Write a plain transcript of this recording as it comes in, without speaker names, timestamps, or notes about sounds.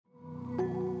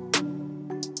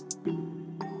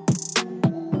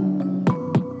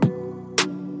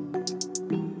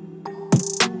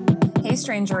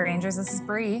Stranger Rangers. This is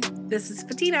Bree. This is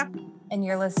Patina. And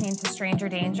you're listening to Stranger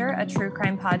Danger, a true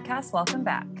crime podcast. Welcome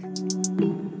back.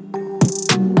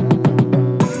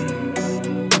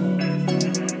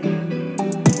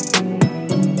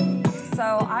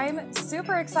 So I'm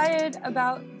super excited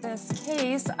about this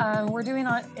case. We're doing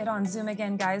it on Zoom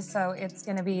again, guys. So it's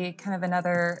going to be kind of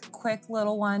another quick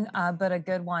little one, but a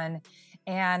good one.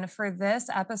 And for this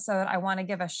episode, I want to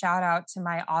give a shout out to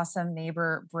my awesome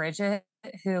neighbor, Bridget,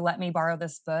 who let me borrow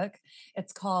this book.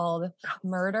 It's called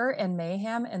Murder and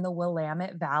Mayhem in the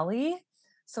Willamette Valley.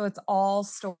 So it's all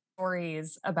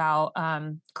stories about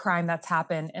crime that's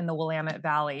happened in the Willamette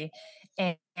Valley.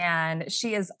 And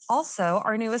she is also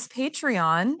our newest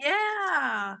Patreon.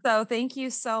 Yeah. So thank you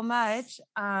so much.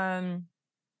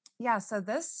 So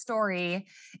this story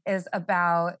is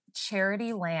about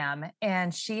Charity Lamb,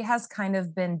 and she has kind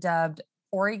of been dubbed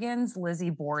Oregon's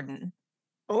Lizzie Borden.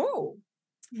 Oh,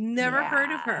 never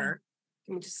heard of her.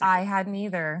 Give me just a second. I hadn't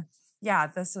either. Yeah,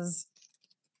 this was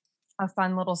a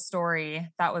fun little story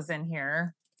that was in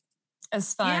here.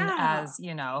 As fun as,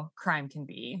 crime can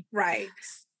be. Right.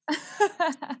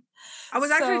 I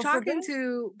was actually talking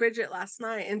to Bridget last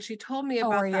night, and she told me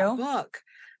about that book.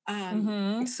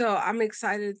 So I'm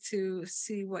excited to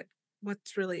see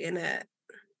what's really in it.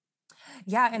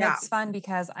 Yeah, and it's fun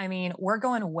because, we're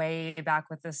going way back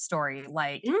with this story,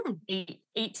 like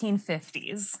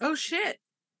 1850s. Oh, shit.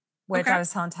 Which I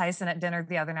was telling Tyson at dinner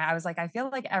the other night. I was like, I feel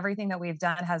like everything that we've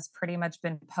done has pretty much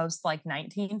been post like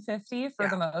 1950 for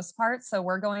the most part. So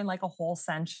we're going like a whole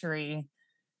century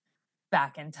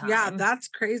back in time. Yeah, that's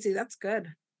crazy. That's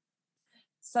good.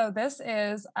 So this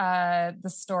is the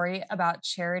story about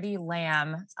Charity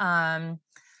Lamb.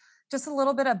 Just a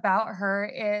little bit about her.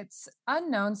 It's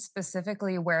unknown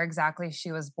specifically where exactly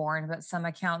she was born, but some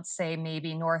accounts say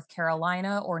maybe North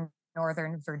Carolina or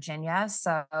Northern Virginia.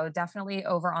 So definitely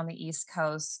over on the East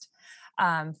Coast.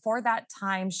 For that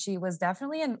time, she was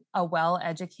definitely a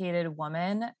well-educated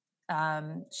woman.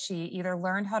 She either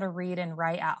learned how to read and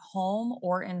write at home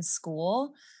or in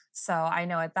school. So I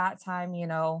know at that time,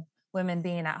 women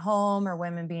being at home or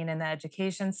women being in the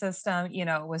education system,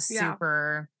 it was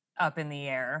super up in the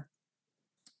air.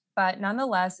 But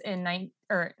nonetheless, in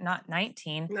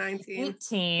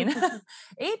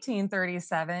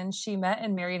 1837, she met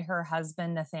and married her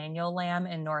husband, Nathaniel Lamb,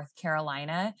 in North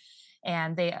Carolina.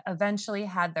 And they eventually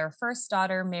had their first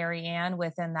daughter, Mary Ann,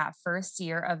 within that first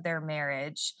year of their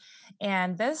marriage.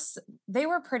 And they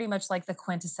were pretty much like the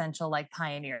quintessential like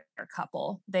pioneer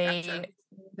couple. They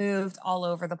moved all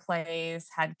over the place,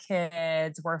 had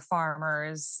kids, were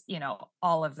farmers,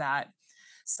 all of that.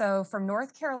 So from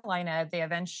North Carolina, they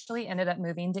eventually ended up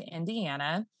moving to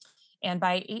Indiana. And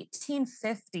by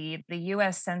 1850, the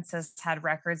U.S. Census had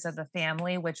records of the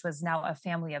family, which was now a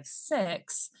family of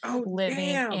 6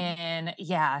 living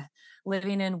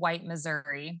in White,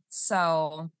 Missouri.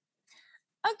 So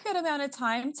a good amount of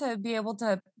time to be able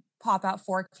to pop out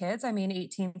 4 kids.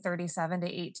 1837 to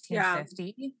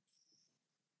 1850. Yeah.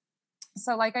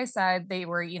 So like I said, they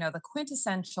were, the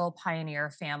quintessential pioneer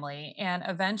family. And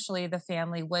eventually the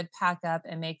family would pack up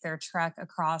and make their trek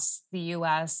across the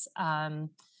U.S.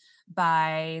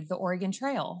 By the Oregon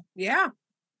Trail. Yeah,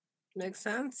 makes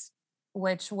sense.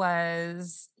 Which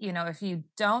was, if you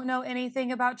don't know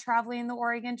anything about traveling the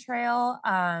Oregon Trail,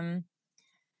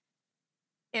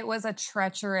 it was a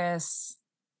treacherous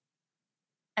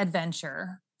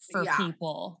adventure for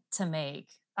people to make.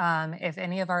 If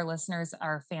any of our listeners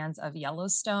are fans of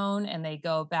Yellowstone and they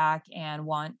go back and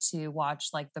want to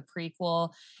watch like the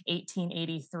prequel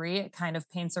 1883, it kind of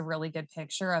paints a really good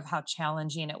picture of how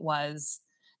challenging it was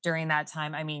during that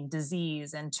time.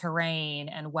 Disease and terrain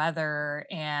and weather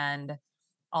and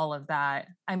all of that.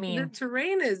 The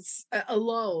terrain is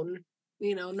alone,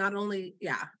 not only,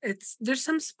 there's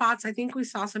some spots, I think we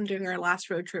saw some during our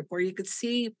last road trip where you could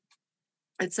see,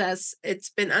 it says it's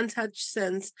been untouched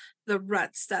since the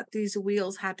ruts that these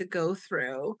wheels had to go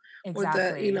through.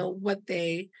 Exactly. Or what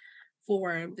they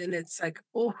formed. And it's like,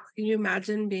 oh, can you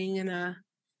imagine being in a,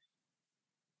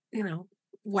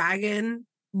 wagon?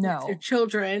 No. With your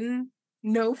children,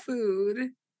 no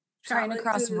food. Trying to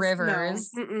cross rivers,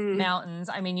 mountains.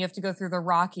 You have to go through the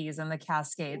Rockies and the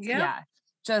Cascades. Yep. Yeah.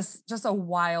 Just a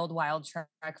wild, wild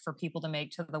trek for people to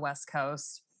make to the West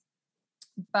Coast.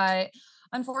 But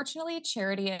unfortunately,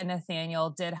 Charity and Nathaniel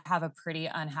did have a pretty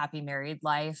unhappy married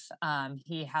life.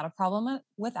 He had a problem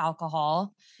with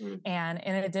alcohol. And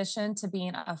in addition to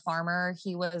being a farmer,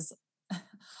 he was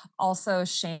also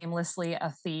shamelessly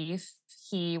a thief.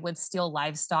 He would steal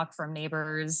livestock from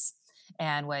neighbors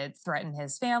and would threaten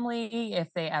his family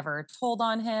if they ever told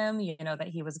on him, that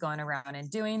he was going around and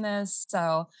doing this.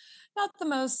 So not the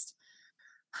most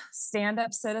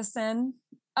stand-up citizen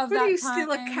of What do you that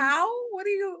steal a time. cow? What do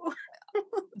you a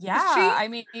Yeah, sheep? I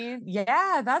mean,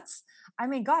 yeah, I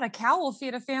mean, God, a cow will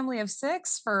feed a family of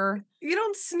 6 for You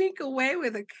don't sneak away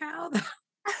with a cow.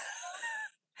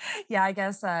 yeah, I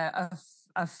guess a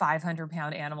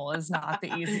 500-pound animal is not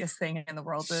the easiest thing in the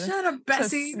world Shut up, to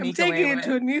Bessie. I'm sneak away taking it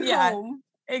to with. a new Yeah, home.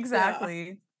 Yeah.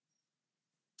 exactly.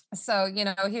 So,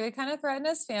 he would kind of threaten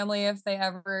his family if they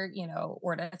ever,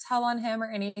 were to tell on him or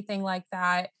anything like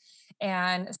that.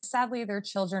 And sadly, their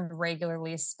children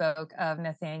regularly spoke of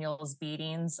Nathaniel's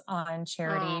beatings on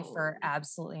Charity for Oh,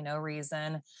 absolutely no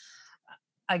reason.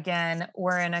 Again,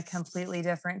 we're in a completely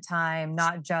different time,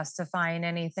 not justifying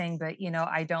anything, but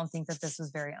I don't think that this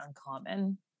was very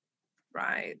uncommon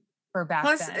right. for back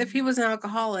Plus, if he then. was an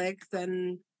alcoholic,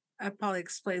 then that probably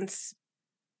explains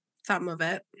some of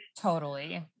it.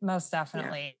 Totally, most Yeah.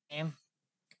 definitely.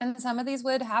 And some of these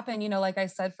would happen, like I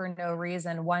said, for no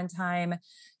reason. One time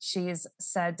she's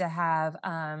said to have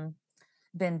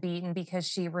been beaten because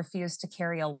she refused to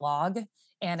carry a log.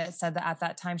 And it said that at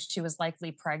that time she was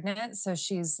likely pregnant. So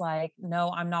she's like,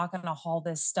 no, I'm not going to haul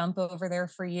this stump over there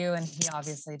for you. And he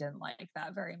obviously didn't like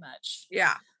that very much.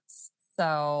 Yeah.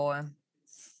 So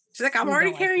She's like, I'm we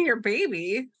already don't like to carrying do your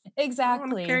baby. I don't want to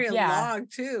exactly. carry a Yeah. log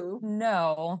too.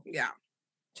 No. Yeah.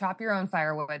 Chop your own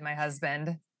firewood, my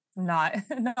husband. Not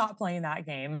not playing that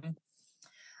game.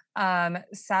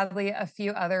 Sadly, a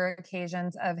few other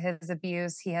occasions of his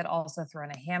abuse, he had also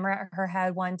thrown a hammer at her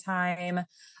head one time.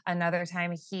 Another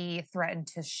time, he threatened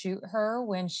to shoot her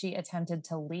when she attempted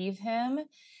to leave him.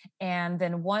 And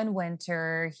then one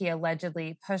winter, he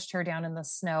allegedly pushed her down in the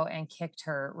snow and kicked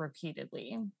her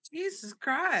repeatedly. Jesus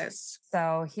Christ.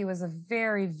 So he was a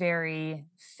very, very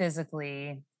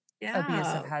physically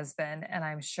abusive Yeah. husband. And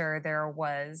I'm sure there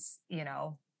was,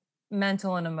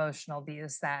 mental and emotional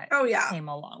abuse that Oh, yeah. came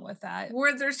along with that.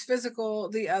 Where there's physical,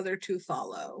 the other two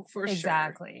follow for sure.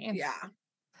 Exactly. Yeah.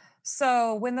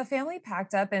 So when the family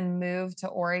packed up and moved to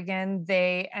Oregon,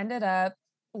 they ended up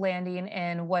landing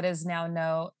in what is now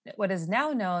known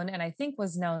and I think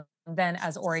was known then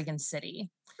as Oregon City,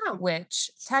 Oh. which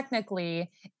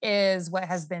technically is what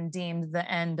has been deemed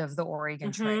the end of the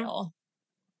Oregon Mm-hmm. Trail.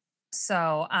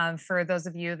 So, for those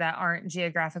of you that aren't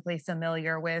geographically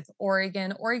familiar with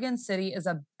Oregon, Oregon City is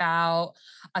about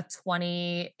a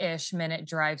 20-ish minute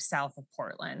drive south of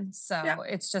Portland. Yeah. So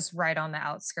it's just right on the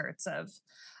outskirts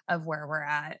of where we're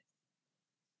at.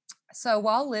 So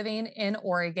while living in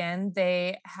Oregon,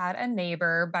 they had a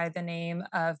neighbor by the name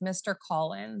of Mr.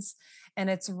 Collins. And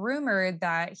it's rumored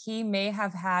that he may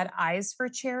have had eyes for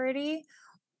charity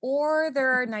or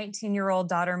their 19-year-old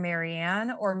daughter,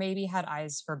 Marianne, or maybe had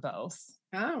eyes for both.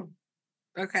 Oh.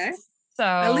 Okay.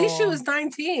 At least she So, was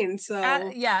 19.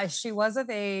 So yeah, she was of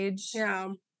age. yeah.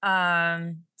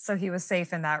 So he was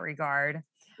safe in that regard.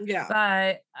 Yeah.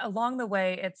 But along the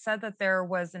way, it said that there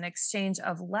was an exchange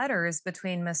of letters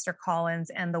between Mr. Collins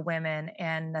and the women,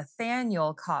 and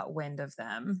Nathaniel caught wind of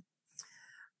them.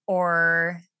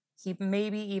 Or he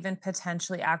maybe even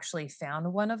potentially actually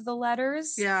found one of the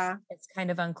letters. Yeah. It's kind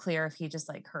of unclear if he just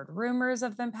like heard rumors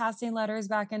of them passing letters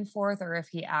back and forth or if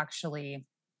he actually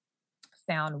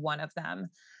found one of them.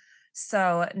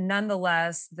 So,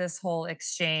 nonetheless, this whole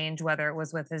exchange, whether it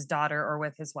was with his daughter or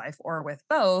with his wife or with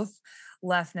both,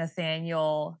 left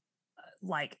Nathaniel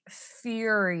like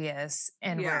furious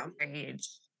and Yeah.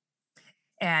 raged.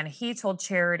 And he told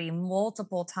Charity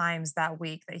multiple times that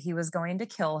week that he was going to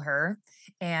kill her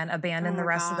and Oh abandon the my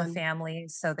rest of the God. family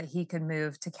so that he could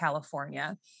move to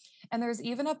California. And there's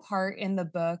even a part in the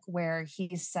book where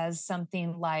he says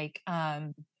something like,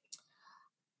 I'm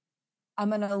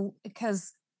going to,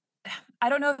 because I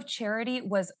don't know if Charity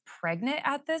was pregnant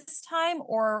at this time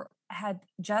or had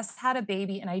just had a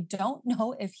baby. And I don't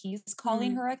know if he's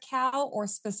calling Hmm. her a cow or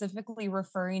specifically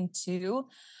referring to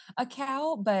a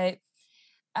cow, but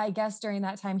I guess during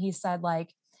that time he said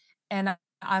like, and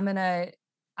I'm going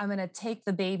to take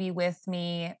the baby with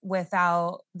me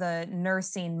without the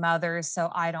nursing mother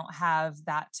so I don't have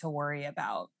that to worry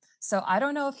about. So I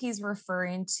don't know if he's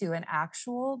referring to an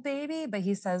actual baby, but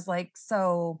he says like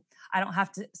so that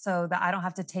I don't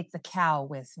have to take the cow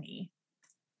with me.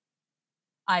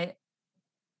 I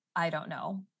I don't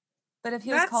know. But if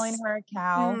he was calling That's her a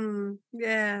cow,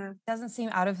 yeah. doesn't seem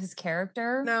out of his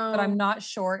character, but I'm No. not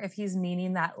sure if he's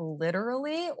meaning that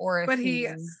literally or if But he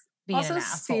he's being an also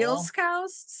asshole. steals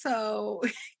cows, so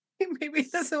maybe he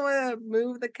doesn't want to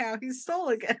move the cow he stole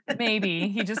again. Maybe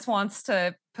he just wants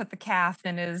to put the calf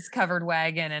in his covered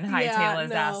wagon and Yeah, hightail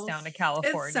his ass no. down to It sounds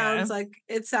California. like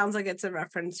it sounds like it's a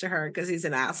reference to her because he's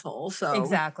an asshole. So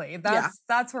Exactly. yeah.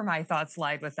 That's where my thoughts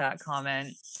lied with that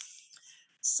comment.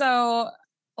 So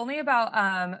Only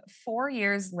about 4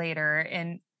 years later,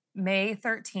 in May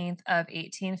 13th of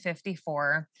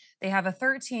 1854, they have a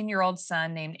 13-year-old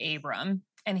son named Abram,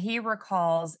 and he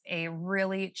recalls a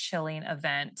really chilling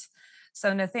event.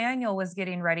 So Nathaniel was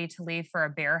getting ready to leave for a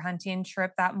bear hunting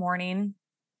trip that morning.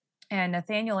 And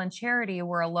Nathaniel and Charity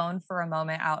were alone for a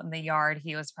moment out in the yard.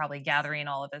 He was probably gathering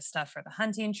all of his stuff for the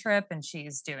hunting trip, and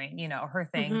she's doing, her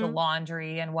thing, the Mm-hmm.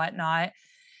 laundry and whatnot.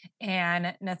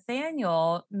 And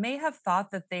Nathaniel may have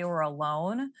thought that they were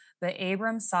alone, but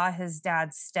Abram saw his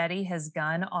dad steady his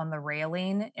gun on the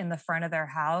railing in the front of their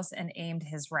house and aimed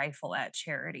his rifle at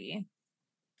Charity.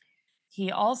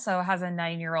 He also has a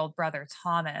 9-year-old brother,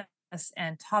 Thomas.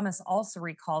 And Thomas also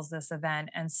recalls this event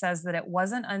and says that it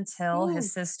wasn't until Ooh,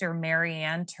 his sister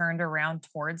Marianne turned around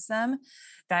towards them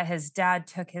that his dad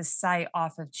took his sight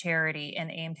off of Charity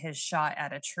and aimed his shot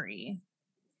at a tree.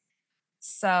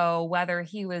 So whether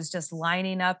he was just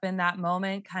lining up in that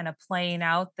moment, kind of playing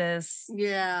out this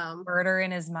yeah. murder in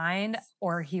his mind,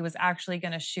 or he was actually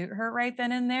going to shoot her right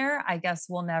then and there, I guess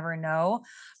we'll never know.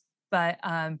 But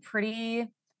pretty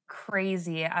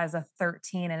crazy as a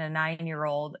 13 and a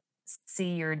 9-year-old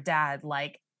see your dad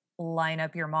like line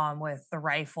up your mom with the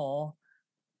rifle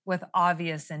with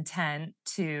obvious intent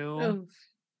to Oh,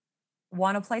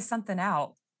 want to play something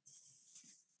out.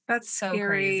 that's So scary.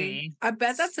 crazy. I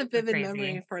bet that's a Super vivid memory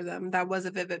crazy. for them. That was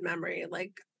a vivid memory.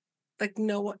 Like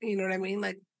no one, you know what I mean?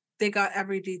 Like they got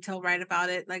every detail right about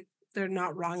it. Like they're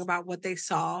not wrong about what they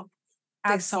saw.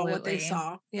 They saw what they Absolutely.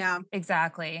 saw. Yeah.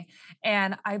 Exactly.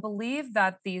 And I believe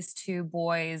that these two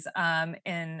boys,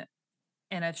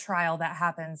 in a trial that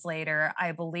happens later,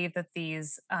 I believe that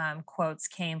these quotes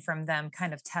came from them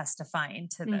kind of testifying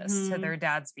to this, to Mhm. their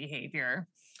dad's behavior.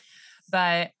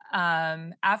 But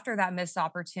after that missed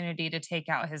opportunity to take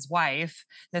out his wife,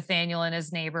 Nathaniel and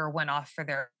his neighbor went off for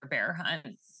their bear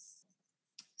hunt.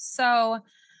 So,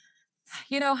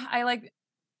 I like,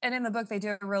 and in the book, they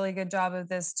do a really good job of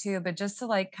this too. But just to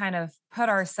like kind of put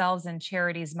ourselves in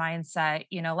Charity's mindset,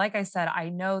 like I said, I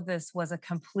know this was a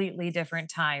completely different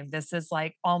time. This is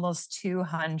like almost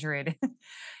 200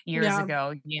 years Yeah.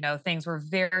 ago. Things were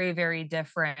very, very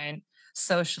different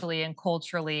socially and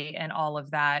culturally and all of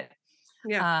that.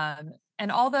 Yeah.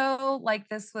 And although, like,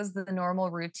 this was the normal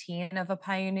routine of a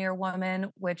pioneer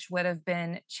woman, which would have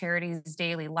been Charity's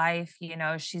daily life,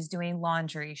 she's doing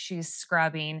laundry, she's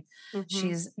scrubbing, Mhm.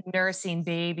 she's nursing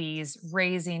babies,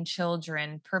 raising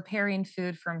children, preparing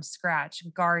food from scratch,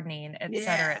 gardening, et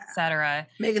cetera, Yeah. et cetera.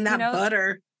 Making You that know,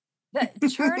 butter.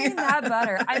 churning Yeah. that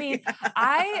butter. I mean, Yeah.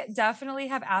 I definitely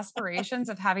have aspirations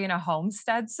of having a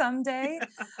homestead someday,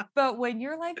 but when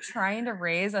you're like trying to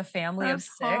raise a family of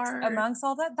That's 6 hard. amongst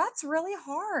all that, that's really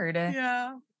hard.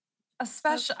 Yeah. That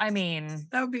Especially, I mean,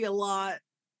 that would be a lot.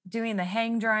 doing the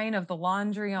hang drying of the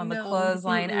laundry on the No.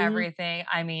 clothesline, Mm-mm. everything.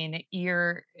 I mean,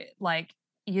 like,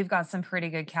 you've got some pretty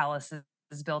good calluses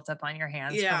built up on your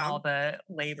hands from Yeah. all the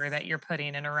labor that you're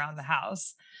putting in around the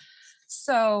house.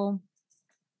 So,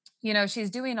 she's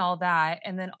doing all that.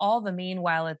 And then all the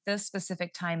meanwhile, at this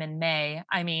specific time in May,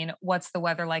 I mean, what's the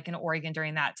weather like in Oregon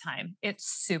during that time? It's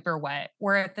super wet.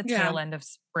 We're at the Yeah. tail end of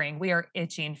spring. We are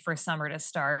itching for summer to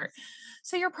start.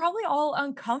 So you're probably all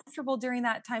uncomfortable during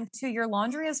that time too. Your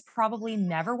laundry is probably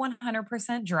never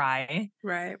 100% dry,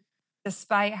 Right.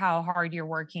 despite how hard you're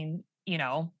working,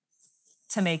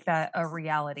 to make that a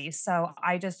reality. So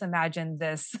I just imagine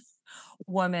this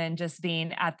woman just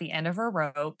being at the end of her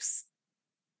ropes,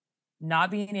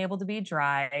 not being able to be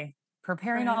dry,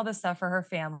 preparing Right. all this stuff for her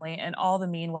family, and all the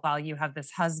meanwhile, you have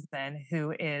this husband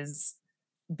who is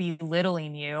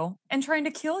belittling you and trying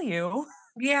to kill you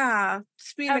Yeah.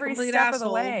 Just being a every complete step of the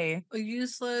asshole. way. A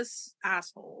useless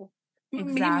asshole. He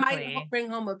might Exactly. bring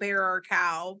home a bear or a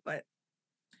cow, but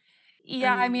I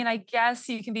Yeah, I mean, mean, I guess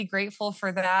you can be grateful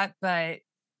for that, but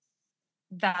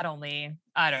that only,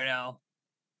 I don't know.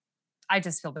 I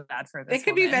just feel bad for they this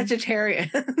could be woman.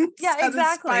 vegetarians Yeah, out of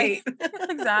exactly. spite.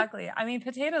 Exactly. I mean,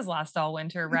 potatoes last all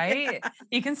winter, right? Yeah.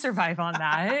 You can survive on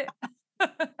that.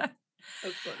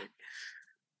 That's funny.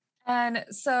 And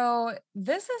so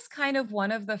this is kind of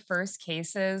one of the first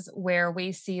cases where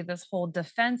we see this whole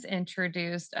defense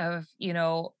introduced of,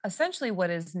 essentially what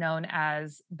is known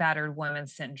as battered woman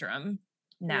syndrome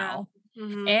Yeah. now.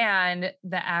 Mhm. And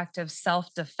the act of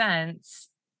self defense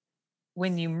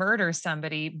when you murder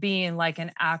somebody being like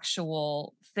an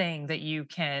actual thing that you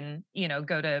can,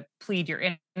 go to plead your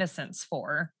innocence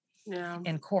for Yeah.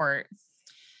 in court.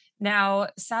 Now,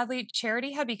 sadly,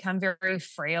 Charity had become very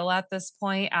frail at this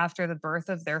point after the birth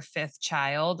of their fifth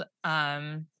child.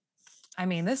 I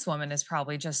mean, this woman is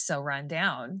probably just so run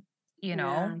down, you Yeah.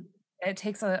 know, it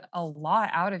takes a lot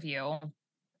out of you.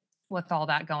 with all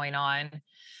that going on.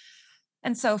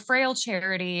 And so frail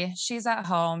Charity, she's at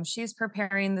home. She's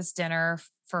preparing this dinner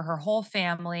for her whole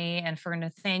family and for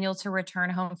Nathaniel to return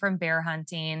home from bear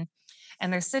hunting.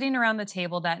 And they're sitting around the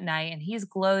table that night, and he's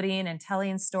gloating and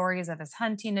telling stories of his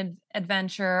hunting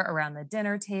adventure around the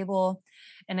dinner table.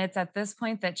 And it's at this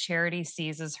point that Charity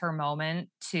seizes her moment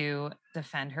to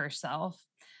defend herself.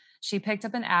 She picked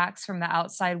up an axe from the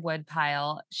outside wood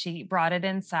pile. She brought it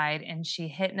inside and she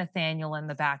hit Nathaniel in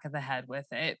the back of the head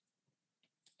with it.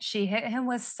 She hit him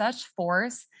with such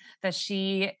force that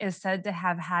she is said to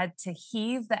have had to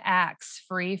heave the axe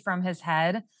free from his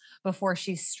head before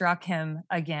she struck him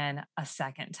again a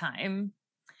second time.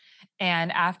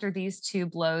 And after these two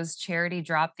blows, Charity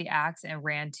dropped the axe and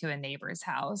ran to a neighbor's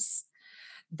house.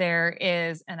 There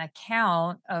is an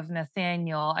account of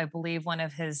Nathaniel, I believe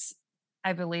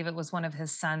it was one of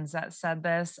his sons that said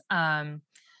this,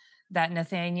 that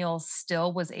Nathaniel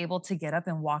still was able to get up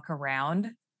and walk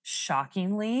around,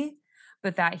 shockingly,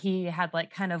 but that he had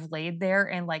like kind of laid there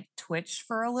and like twitched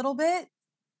for a little bit.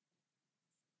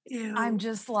 I'm Ew.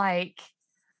 just like,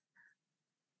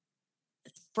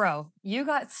 bro, you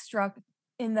got struck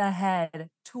in the head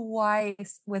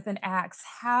twice with an axe.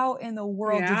 How in the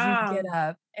world did you Yeah, get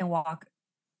up and walk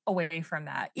away from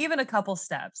that? Even a couple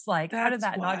steps. Like, how did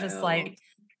that's that not just wild. like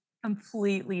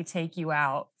completely take you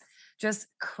out? Just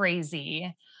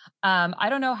crazy. I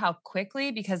don't know how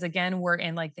quickly, because again, we're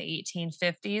in like the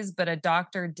 1850s, but a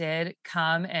doctor did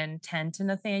come and tend to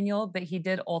Nathaniel, but he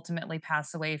did ultimately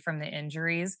pass away from the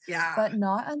injuries, Yeah. but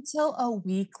not until a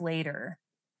week later.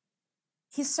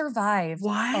 He survived a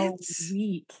What?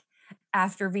 week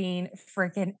after being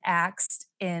freaking axed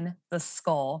in the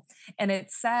skull. And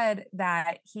it said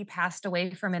that he passed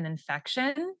away from an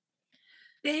infection.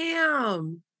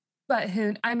 Damn. But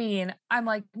who, I mean, I'm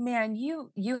like, man,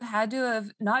 you had to have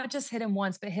not just hit him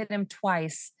once, but hit him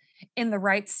twice in the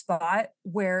right spot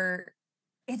where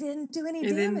it didn't do any It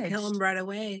didn't kill damage. him right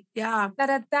away. Yeah, That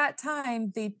at that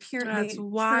time that's they truly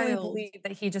wild. believed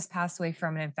that he just passed away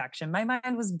from an infection. My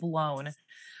mind was blown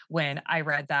when I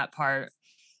read that part.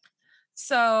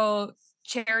 So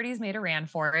Charity's made a ran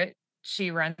for it.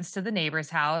 She runs to the neighbor's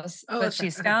house, Oh, but okay,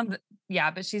 okay.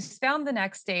 but she's found the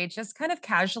next day just kind of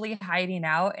casually hiding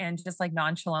out and just like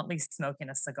nonchalantly smoking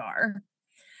a cigar.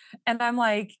 And I'm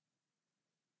like,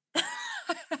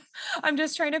 I'm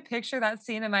just trying to picture that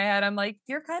scene in my head. I'm like,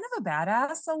 you're kind of a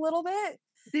badass a little bit.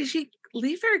 Did she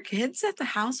leave her kids at the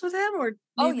house with him or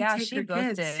Oh maybe yeah, take she her booked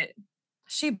kids? it.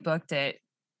 She booked it.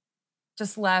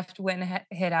 Just left, went and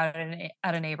hid out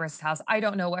at a neighbor's house. I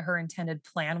don't know what her intended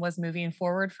plan was moving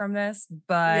forward from this,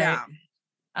 but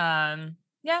Yeah,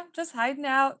 yeah, just hiding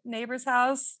out, neighbor's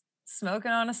house,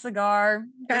 smoking on a cigar,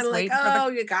 kinda just like, waiting for the "Oh,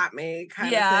 you got me,"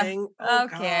 kinda yeah, thing. Oh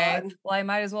okay. god. Well, I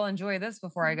might as well enjoy this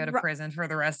before I go to Ri prison for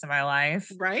the rest of my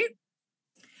life. right?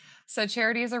 So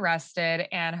Charity is arrested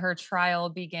and her trial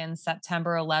begins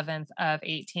September 11th of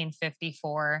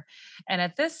 1854. And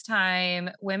at this time,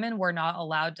 women were not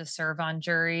allowed to serve on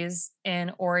juries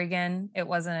in Oregon. It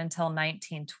wasn't until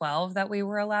 1912 that we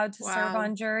were allowed to serve Wow.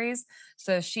 on juries.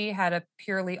 So she had a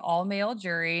purely all male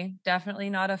jury, definitely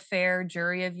not a fair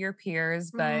jury of your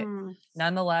peers, but Mm,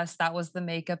 nonetheless, that was the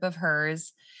makeup of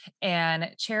hers.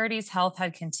 And Charity's health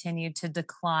had continued to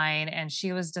decline, and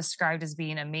she was described as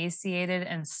being emaciated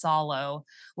and sallow,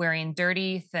 wearing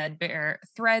dirty, thread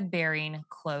bearing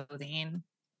clothing.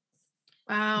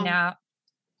 wow. Now,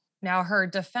 now, her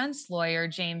defense lawyer,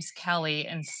 James Kelly,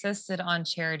 insisted on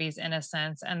Charity's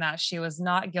innocence and that she was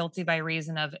not guilty by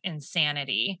reason of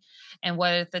insanity and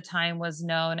what at the time was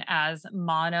known as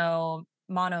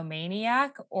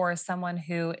monomaniac, or someone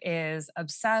who is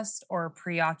obsessed or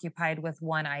preoccupied with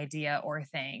one idea or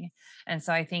thing. And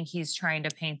so I think he's trying to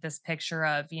paint this picture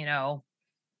of,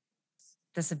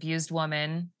 this abused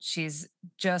woman. She's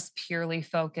just purely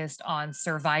focused on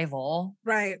survival,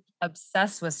 Right.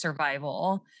 obsessed with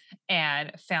survival,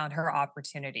 and found her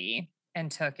opportunity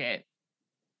and took it.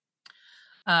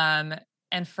 Um,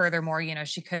 and furthermore,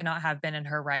 she could not have been in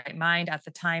her right mind at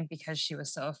the time because she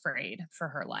was so afraid for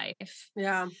her life.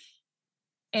 Yeah.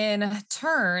 In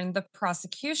turn, the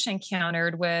prosecution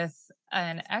countered with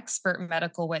an expert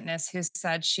medical witness who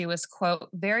said she was, quote,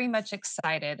 very much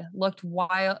excited, Oh, looked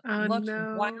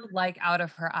no. wild like out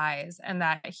of her eyes, and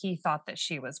that he thought that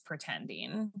she was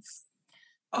pretending.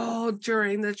 Oh,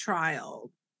 during the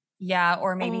trial. Yeah,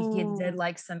 or maybe he did Oh,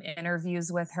 like some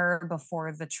interviews with her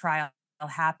before the trial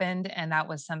happened, and that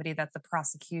was somebody that the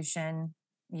prosecution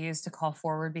used to call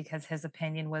forward because his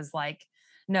opinion was like,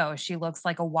 no, she looks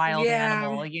like a wild yeah.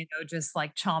 animal, just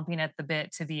like chomping at the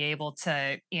bit to be able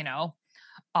to,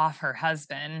 off her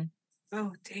husband.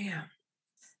 Oh, damn.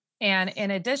 And in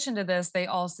addition to this, they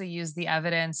also used the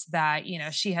evidence that,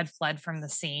 she had fled from the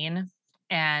scene,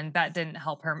 and that didn't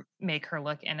help her make her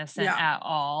look innocent Yeah. at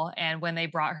all. And when they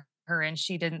brought her in,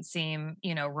 she didn't seem,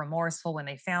 remorseful when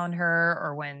they found her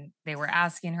or when they were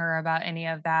asking her about any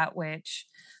of that, which,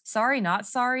 sorry, not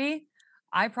sorry.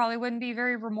 I probably wouldn't be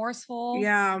very remorseful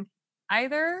Yeah.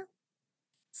 either.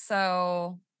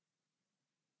 So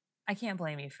I can't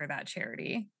blame you for that,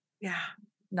 Charity. Yeah.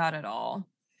 Not at all.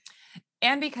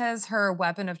 And because her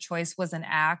weapon of choice was an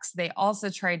axe, they also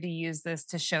tried to use this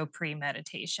to show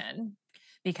premeditation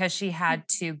because she had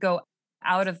to go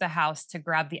out of the house to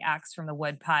grab the axe from the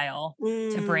wood pile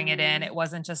to bring it in. Mm. It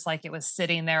wasn't just like it was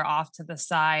sitting there off to the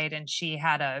side and she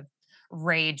had a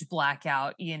rage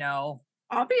blackout.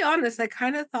 I'll be honest, I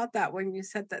kind of thought that when you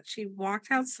said that she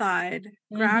walked outside,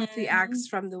 grabbed the axe Mhm.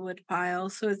 from the wood pile.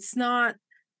 So it's not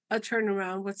a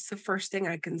turnaround. What's the first thing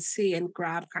I can see and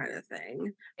grab kind of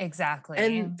thing. Exactly.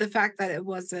 And the fact that it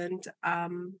wasn't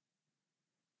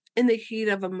in the heat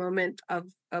of a moment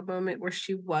where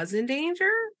she was in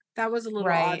danger, that was a little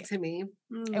odd Right. to me.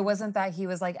 It Mm, wasn't that he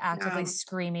was like actively yeah.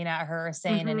 screaming at her or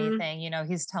saying Hmm. anything.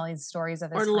 He's telling stories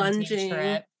of Or his hunting lunging.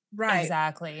 trip. Right.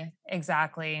 Exactly.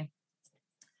 Exactly.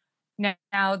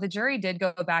 Now, the jury did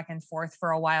go back and forth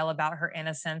for a while about her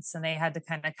innocence, and they had to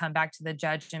kind of come back to the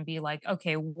judge and be like,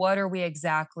 okay, what are we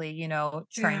exactly,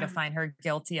 trying to Yeah. find her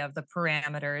guilty of, the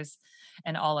parameters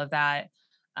and all of that.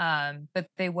 But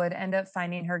they would end up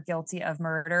finding her guilty of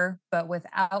murder, but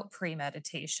without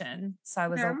premeditation. So I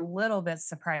was Okay. a little bit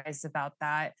surprised about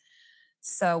that.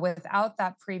 So, without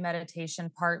that premeditation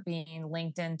part being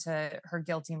linked into her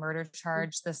guilty murder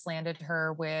charge, this landed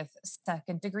her with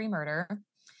second degree murder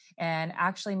and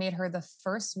actually made her the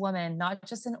first woman, not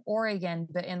just in Oregon,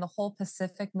 but in the whole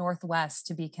Pacific Northwest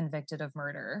to be convicted of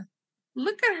murder.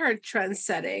 Look at her trend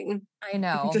setting. I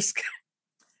know. Just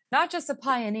Not just a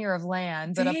pioneer of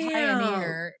land, but a damn.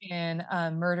 pioneer in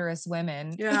murderous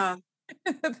women Yeah.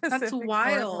 in the That's Pacific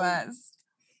wild. Northwest.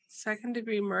 Second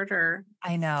degree murder.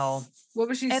 I know. What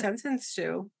was she And sentenced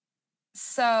to?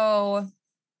 so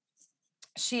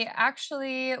she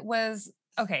actually was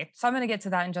okay. So I'm going to get to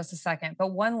that in just a second. But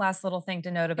one last little thing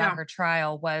to note about Yeah. her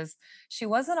trial was she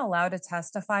wasn't allowed to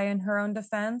testify in her own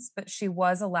defense, but she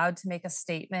was allowed to make a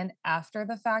statement after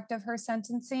the fact of her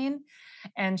sentencing.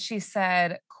 And she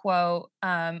said, quote,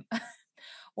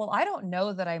 well, I don't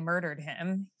know that I murdered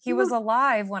him. He was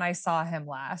alive when I saw him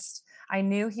last. I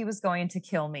knew he was going to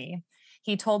kill me.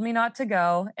 He told me not to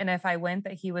go, and if I went,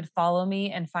 that he would follow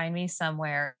me and find me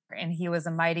somewhere. And he was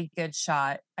a mighty good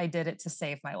shot. I did it to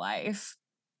save my life.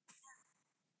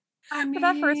 I But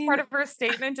that first part mean, of her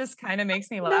statement just kind of makes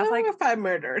me laugh. know Like, if I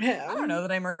murdered I don't know him.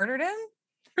 that I murdered him.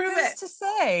 Prove Who's it. to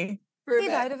say? Prove He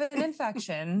died of an it.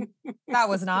 infection. That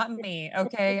was not me.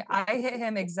 Okay. I hit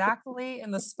him exactly in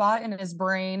the spot in his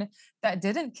brain that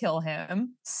didn't kill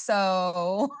him.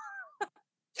 So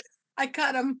I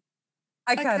cut him.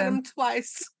 I I cut cut him. him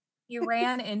twice. He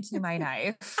ran into my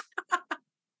knife. I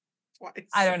Twice.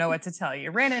 don't know what to tell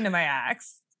you. Ran into my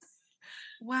axe.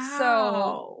 So,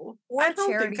 Wow. I or don't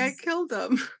think I charities. killed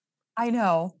him. I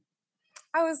know.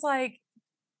 I was like,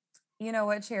 you know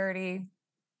what, Charity?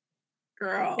 Say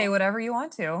Girl. whatever you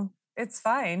want to. It's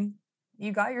fine.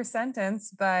 You got your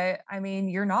sentence, but I mean,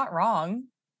 you're not wrong.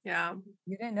 Yeah.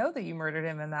 You didn't know that you murdered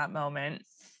him in that moment,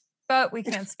 but we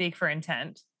can't speak for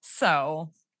intent.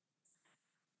 So,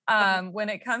 when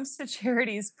it comes to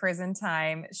Charity's prison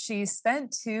time, she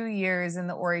spent 2 years in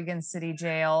the Oregon City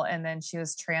jail and then she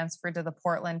was transferred to the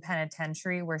Portland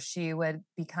Penitentiary where she would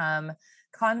become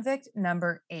convict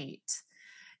number 8.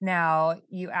 Now,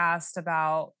 you asked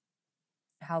about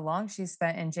how long she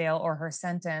spent in jail or her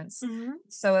sentence. Mhm.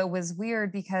 So it was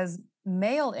weird because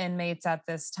male inmates at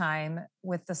this time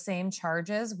with the same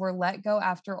charges were let go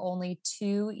after only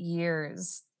 2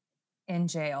 years in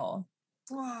jail.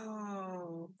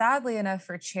 Whoa. Sadly enough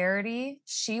for Charity,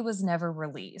 she was never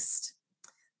released.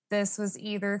 This was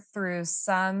either through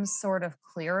some sort of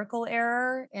clerical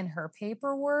error in her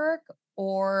paperwork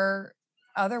or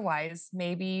otherwise.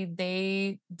 Maybe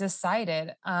they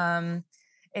decided.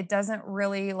 It doesn't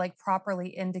really like properly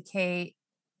indicate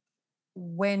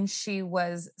when she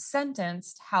was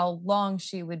sentenced, how long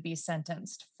she would be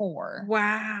sentenced for.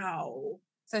 Wow.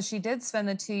 So she did spend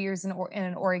the 2 years in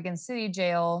an Oregon City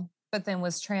jail, but then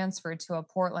was transferred to a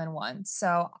Portland one.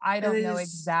 So I And don't they know just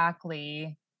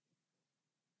exactly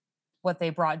what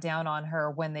they brought down on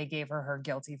her when they gave her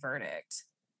guilty verdict.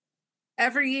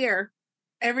 every year,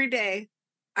 every day,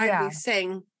 I'd be Yeah.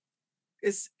 saying,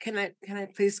 "Is can I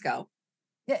please go?"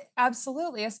 Yeah,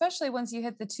 absolutely. Especially once you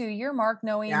hit the 2-year mark,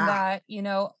 knowing Yeah. that,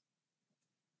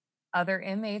 other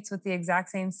inmates with the exact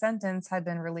same sentence had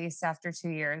been released after 2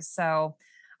 years. So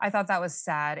I thought that was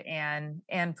sad and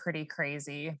pretty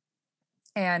crazy.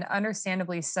 And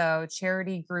understandably so,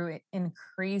 Charity grew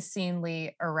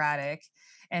increasingly erratic,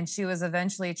 and she was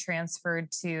eventually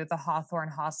transferred to the Hawthorne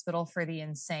Hospital for the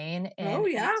Insane Oh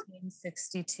in yeah.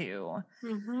 1862.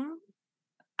 Mm-hmm.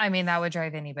 I mean, that would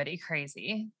drive anybody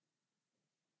crazy,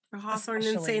 The Hawthorne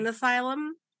Insane especially.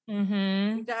 Asylum.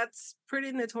 Mhm. That's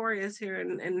pretty notorious here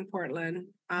in Portland.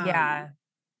 Yeah.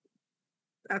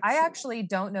 I That's actually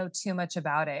don't know too much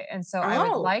about it, and so I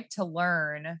would oh like to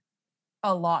learn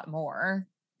a lot more.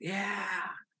 yeah.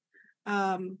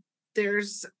 Um,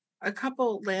 there's a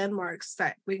couple landmarks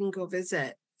that we can go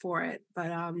visit for it, but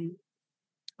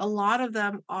a lot of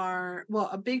them are well,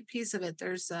 a big piece of it.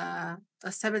 There's a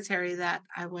cemetery that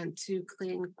I went to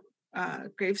clean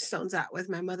gravestones at with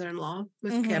my mother-in-law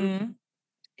with Kim, Mhm.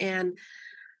 and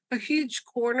a huge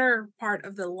corner part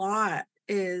of the lot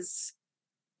is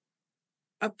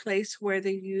a place where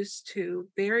they used to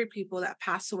bury people that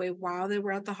passed away while they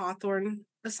were at the Hawthorne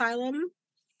Asylum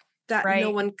that no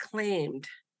Right. one claimed.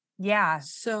 Yeah,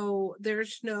 So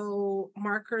there's no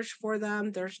markers for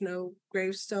them. There's no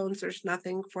gravestones. There's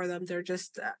nothing for them. They're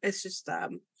just it's just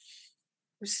a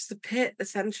pit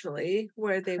essentially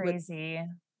where they would crazy.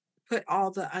 put all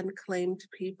the unclaimed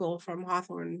people from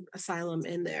Hawthorne Asylum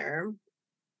in there.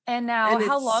 And now And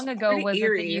how it's long ago pretty was it that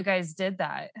eerie. you guys did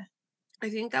that? I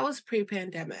think that was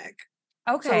pre-pandemic.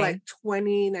 So like Okay.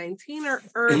 2019 or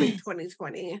early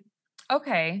 2020.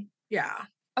 Okay. Yeah.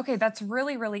 Okay, that's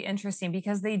really, really interesting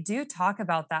because they do talk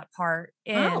about that part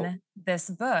Oh. in this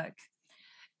book.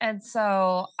 And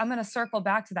so I'm going to circle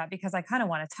back to that because I kind of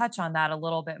want to touch on that a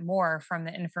little bit more from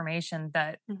the information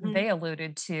that Hmm. they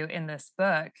alluded to in this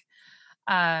book.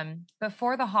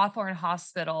 Before the Hawthorne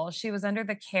Hospital, she was under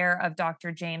the care of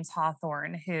Dr. James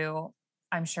Hawthorne, who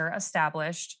I'm sure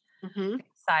established Hmm. the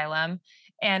asylum.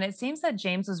 And it seems that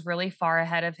James was really far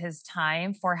ahead of his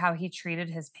time for how he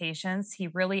treated his patients. He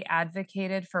really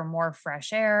advocated for more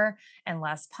fresh air and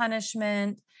less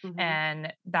punishment. Hmm.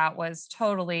 And that was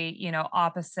totally,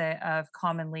 opposite of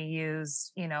commonly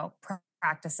used,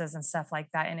 practices and stuff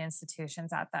like that in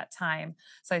institutions at that time.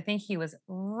 So I think he was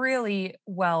really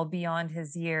well beyond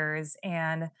his years.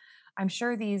 And I'm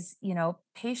sure these,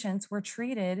 patients were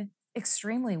treated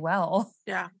extremely well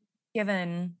Yeah.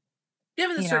 given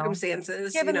Given the you know,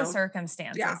 circumstances, given the yeah.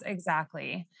 circumstances,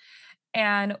 exactly.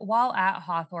 And while at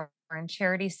Hawthorne,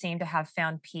 Charity seemed to have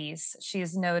found peace.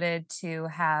 She's noted to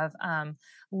have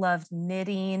loved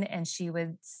knitting, and she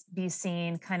would be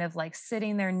seen kind of like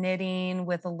sitting there knitting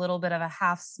with a little bit of a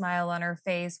half smile on her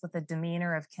face with a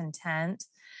demeanor of content.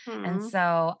 And Mhm.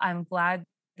 so I'm glad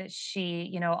that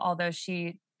she, although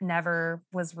she never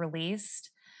was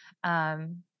released,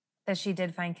 um, that she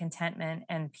did find contentment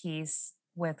and peace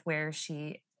with where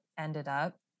she ended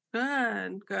up.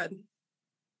 Good, good.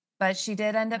 But she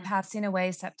did end up Mhm. passing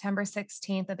away September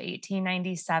 16th of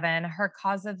 1897. Her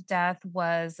cause of death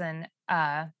was an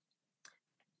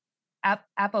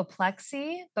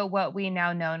apoplexy, but what we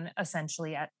now known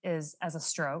essentially is as a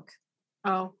stroke,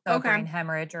 Oh, so a okay. brain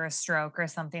hemorrhage or a stroke or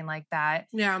something like that.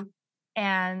 Yeah.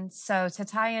 And so, to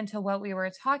tie into what we were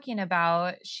talking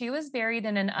about, she was buried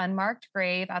in an unmarked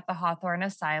grave at the Hawthorne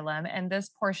Asylum, and this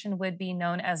portion would be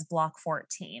known as Block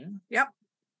 14. Yep.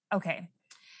 Okay.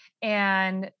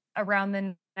 And around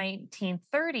the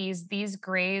 1930s, these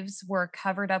graves were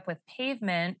covered up with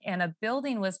pavement, and a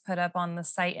building was put up on the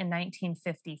site in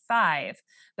 1955,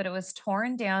 but it was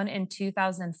torn down in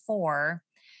 2004.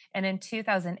 And in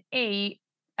 2008,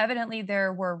 evidently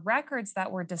there were records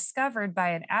that were discovered by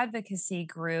an advocacy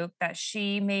group that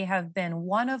she may have been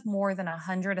one of more than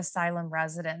 100 asylum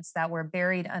residents that were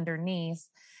buried underneath,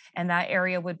 and that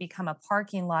area would become a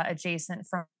parking lot adjacent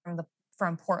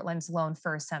from Portland's Lone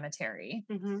Fir Cemetery,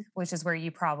 Mhm. which is where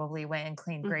you probably went and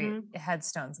cleaned great Mhm.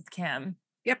 headstones with Kim.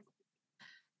 Yep.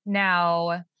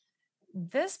 Now,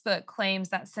 this book claims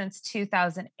that since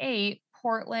 2008,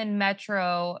 Portland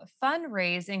Metro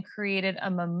fundraised and created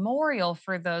a memorial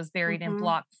for those buried in Mhm.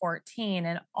 Block 14,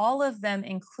 and all of them,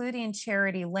 including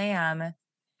Charity Lamb,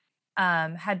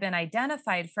 had been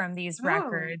identified from these Oh.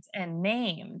 records and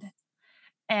named.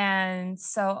 And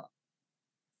so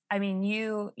I mean,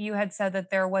 you had said that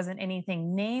there wasn't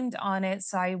anything named on it,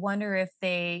 so I wonder if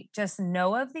they just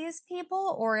know of these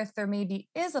people or if there maybe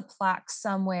is a plaque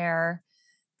somewhere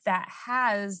that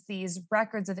has these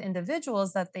records of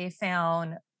individuals that they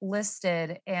found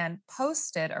listed and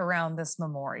posted around this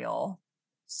memorial.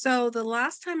 So the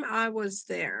last time I was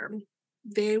there,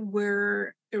 they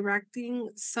were erecting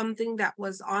something that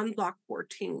was on Block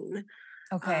 14,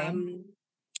 Okay. um,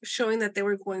 showing that they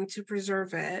were going to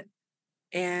preserve it.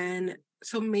 And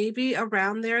so maybe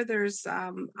around there, there's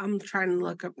I'm trying to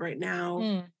look up right now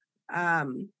Mm,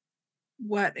 um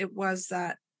what it was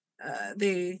that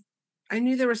they I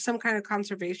knew there was some kind of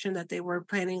conservation that they were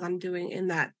planning on doing in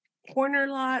that corner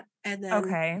lot. And then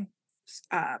okay.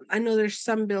 I know there's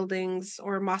some buildings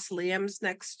or mausoleums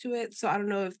next to it. So I don't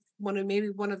know if maybe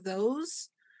one of those was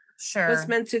Sure.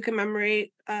 meant to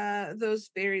commemorate those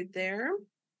buried there.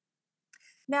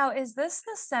 Now, is this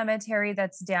the cemetery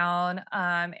that's down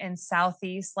in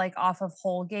southeast, like off of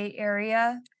Holgate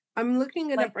area? I'm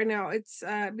looking it up Like, right now. It's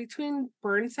between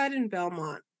Burnside and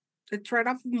Belmont. It's right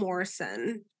off of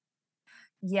Morrison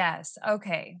yes.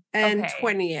 Okay. and Okay.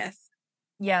 20th.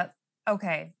 Yep.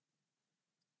 Okay.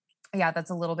 Yeah, that's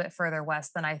a little bit further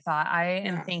west than I thought. I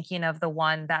am Yeah. thinking of the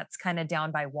one that's kind of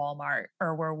down by Walmart,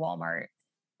 or where Walmart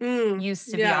used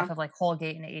to be Yeah. off of like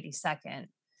Holgate and 82nd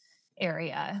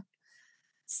area.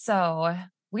 So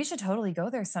we should totally go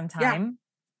there Yeah. sometime.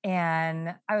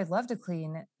 And I would love to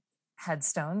clean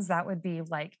headstones. That would be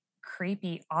like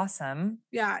creepy awesome.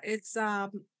 Yeah. It's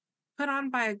put on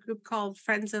by a group called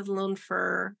Friends of Lone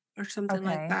Fir or something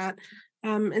like Okay. that.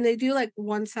 And they do like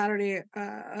one Saturday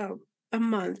a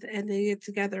month, and they get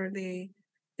together and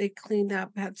they clean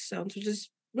up headstones, which is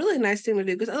really nice thing to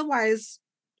do because otherwise,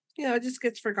 it just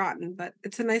gets forgotten. But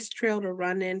it's a nice trail to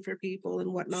run in for people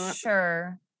and whatnot.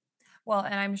 Sure. Well,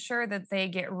 and I'm sure that they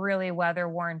get really weather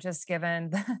worn just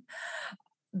given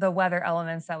the weather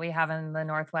elements that we have in the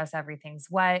Northwest. Everything's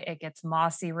wet. It gets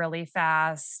mossy really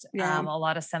fast. Yeah. A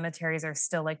lot of cemeteries are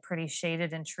still like pretty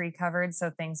shaded and tree covered. So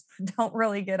things don't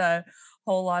really get a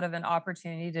whole lot of an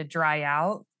opportunity to dry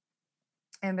out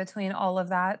in between all of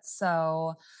that.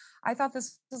 So I thought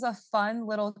this was a fun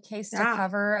little case to Yeah.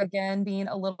 cover. Again, being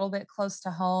a little bit close to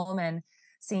home and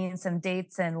seeing some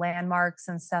dates and landmarks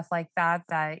and stuff like that,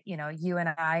 that, you and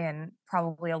I and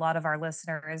probably a lot of our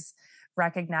listeners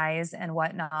recognize and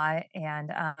whatnot.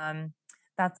 And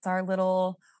that's our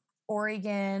little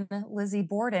Oregon Lizzie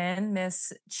Borden,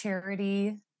 Miss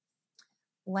Charity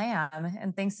Lamb.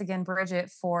 And thanks again,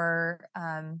 Bridget, for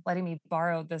letting me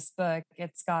borrow this book.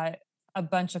 It's got a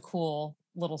bunch of cool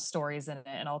little stories in it,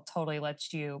 and I'll totally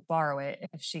let you borrow it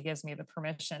if she gives me the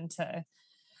permission to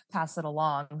pass it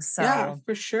along. Yeah, So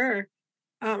for sure.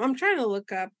 I'm trying to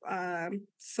look up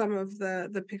some of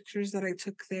the pictures that I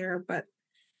took there, but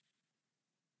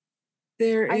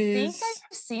there I think is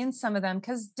I've seen some of them,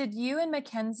 because did you and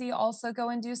Mackenzie also go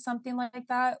and do something like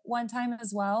that one time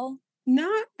as well?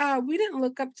 not we didn't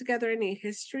look up together any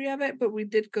history of it, but we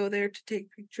did go there to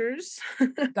take pictures.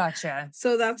 Gotcha.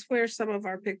 So that's where some of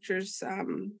our pictures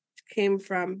came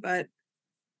from. But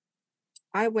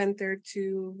I went there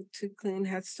to clean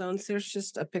headstones. There's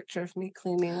just a picture of me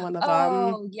cleaning one of them.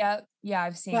 Oh, yep. Yeah,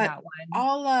 I've seen But that one.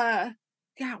 I'll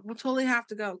yeah, we'll totally have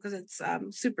to go because it's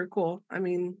super cool. I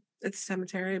mean, it's a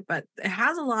cemetery, but it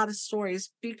has a lot of stories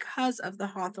because of the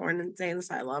Hawthorne Insane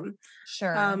Asylum.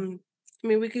 Sure. Um, I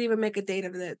mean, we could even make a date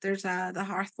of it. There's the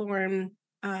Hawthorne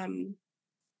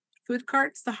food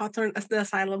carts, the Hawthorne the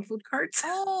asylum food carts.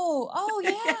 Oh,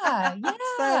 yeah. Yeah.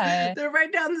 So Yeah. they're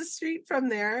right down the street from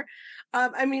there.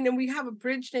 I mean, and we have a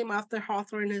bridge name after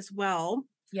Hawthorne as well.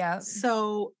 Yeah.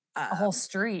 So A whole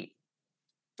street.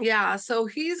 yeah, so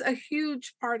he's a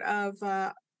huge part of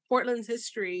Portland's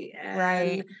history. And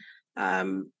Right.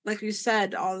 like you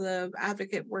said, all the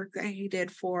advocate work that he did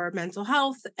for mental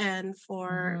health and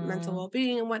for mental Mhm.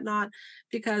 well-being and whatnot.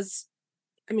 Because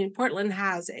I mean, Portland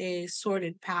has a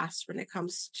sordid past when it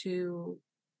comes to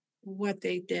what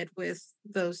they did with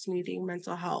those needing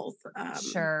mental health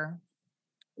Sure.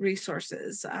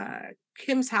 resources.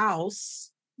 Kim's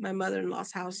house, my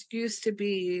mother-in-law's house, used to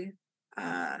be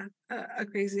a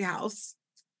crazy house.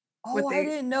 Oh, What I they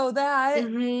didn't know that.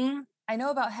 Mhm. I know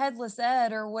about Headless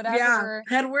Ed or Yeah, whatever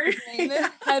Edward. his name is. Yeah,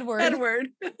 Edward. Edward.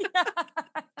 Yeah.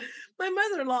 My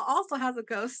mother-in-law also has a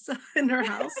ghost in her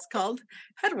house called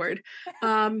Edward.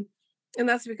 Um, and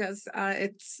that's because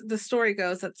it's the story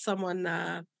goes that someone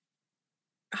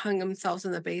hung themselves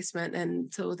in the basement,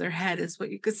 and so their head is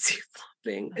what you could see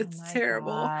floating. Oh It's my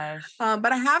terrible. gosh.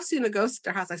 But I have seen a ghost at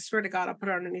their house. I swear to God, I'll put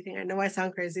it on anything. I know I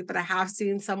sound crazy, but I have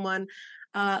seen someone.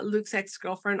 Luke's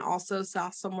ex-girlfriend also saw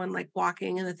someone like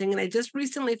walking in the thing, and I just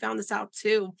recently found this out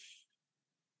too.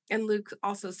 And Luke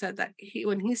also said that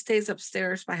when he stays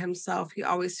upstairs by himself, he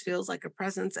always feels like a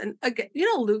presence. And again,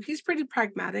 Luke, he's pretty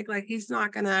pragmatic. Like he's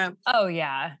not gonna Oh,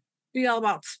 yeah. be all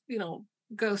about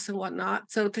ghosts and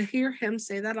whatnot. So to hear him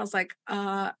say that, I was like,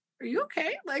 are you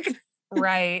okay? Like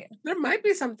Right. there might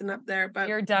be something up there, but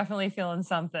You're definitely feeling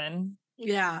something.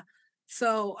 yeah.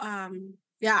 So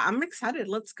yeah, I'm excited.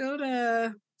 Let's go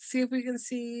to see if we can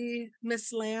see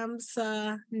Miss Lamb's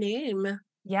name.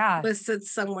 Yeah, listed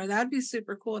somewhere. That'd be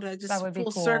super cool to that just would be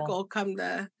full cool. circle come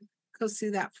to go see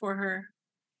that for her.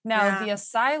 Now, Yeah. the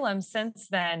asylum since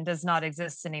then does not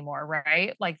exist anymore,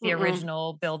 right? Like the Mm-mm.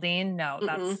 original building? No, Mm-mm.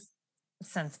 that's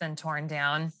since been torn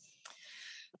down.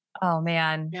 Oh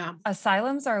man, Yeah.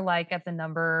 asylums are like at the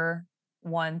number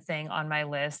one thing on my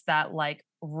list that like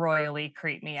royally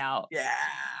creep me out. Yeah.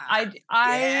 I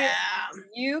Yeah.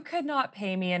 you could not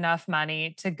pay me enough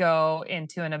money to go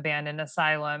into an abandoned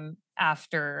asylum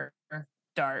after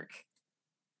dark.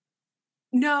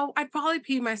 No, I'd probably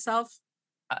pee myself.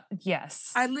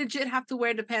 Yes. I legit have to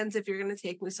wear Depends if you're gonna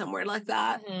take me somewhere like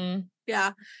that. Mhm.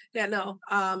 Yeah. Yeah, no.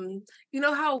 You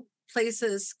know how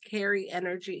places carry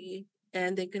energy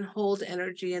and they can hold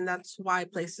energy, and that's why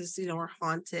places, are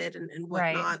haunted and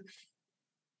Right. whatnot.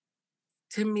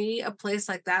 To me, a place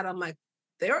like that, I'm like,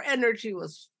 their energy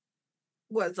was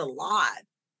a lot,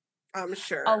 I'm A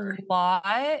sure.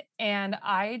 lot, and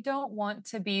I don't want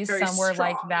to be Very somewhere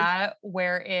like strong. that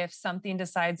where if something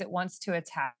decides it wants to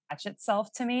attach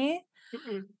itself to me,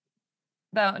 Mm-mm.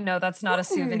 though no, that's not a Mm-mm.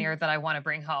 souvenir that I wanna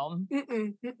bring home.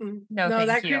 Mm-mm. Mm-mm. No, No, thank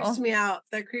that creeps you. me out.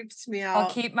 That creeps me out. I'll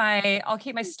keep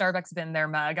my Starbucks bin there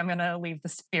mug. I'm gonna leave the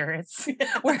spirits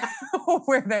where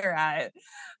where they're at.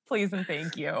 Please and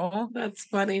thank you. That's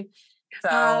funny.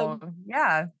 So, Um,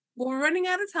 yeah. well, we're running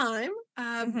out of time,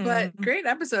 but Mhm. great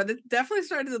episode. It definitely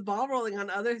started the ball rolling on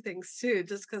other things too,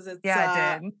 just because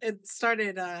Yeah, it did. it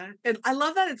started and I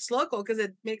love that it's local because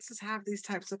it makes us have these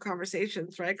types of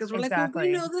conversations, right? Because we're like, well, we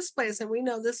Exactly. know this place and we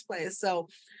know this place. So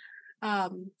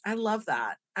I love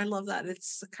that. I love that.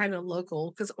 It's kind of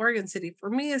local because Oregon City for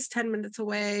me is 10 minutes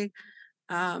away.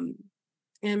 Um,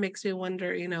 and it makes me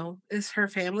wonder, is her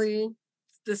family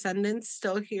descendants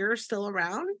still here, still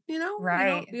around?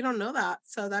 Right. You don't know that.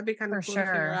 So that'd be kind of For cool to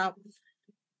figure sure. out.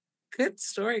 Good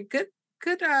story. Good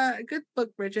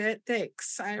book, Bridget.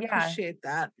 Thanks. I Yeah. appreciate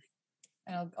that.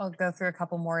 And I'll go through a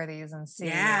couple more of these and see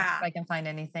if Yeah. I can find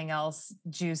anything else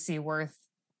juicy worth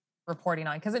reporting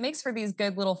on because it makes for these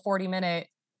good little 40-minute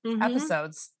Mm-hmm.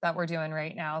 episodes that we're doing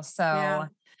right now. Yeah. So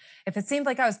if it seemed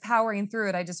like I was powering through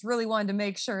it, I just really wanted to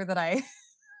make sure that I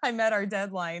I met our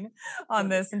deadline on Funny.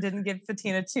 this and didn't give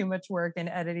Fatina too much work in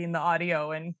editing the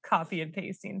audio and copy and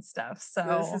pasting stuff. This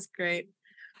So is great.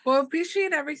 Well,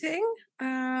 appreciate everything.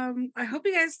 I hope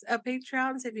you guys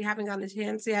Patreons, if you haven't gotten a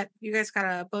chance yet, you guys got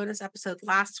a bonus episode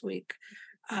last week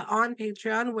on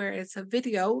Patreon where it's a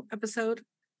video episode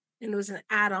and it was an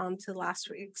add-on to last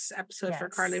week's episode for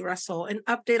Carly yes. Russell. An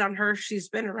update on her, she's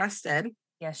been arrested.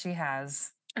 Yes, she has.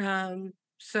 Um, And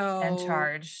so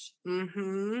charged.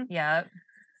 mhm. Yep.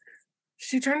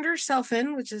 She turned herself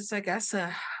in, which is, I guess,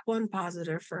 one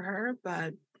positive for her,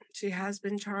 but she has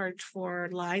been charged for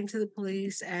lying to the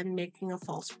police and making a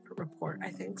false report, I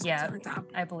think, something Yep. like that.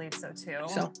 I believe so too.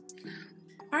 So,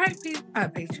 all right,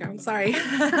 Patreon, sorry.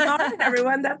 All right,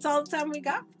 everyone, that's all the time we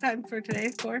got time for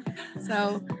today for.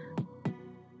 So,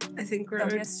 I think Don't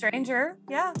be we're, a stranger.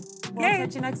 Yeah. We'll yay,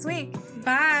 catch you next week.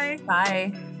 bye.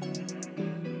 Bye.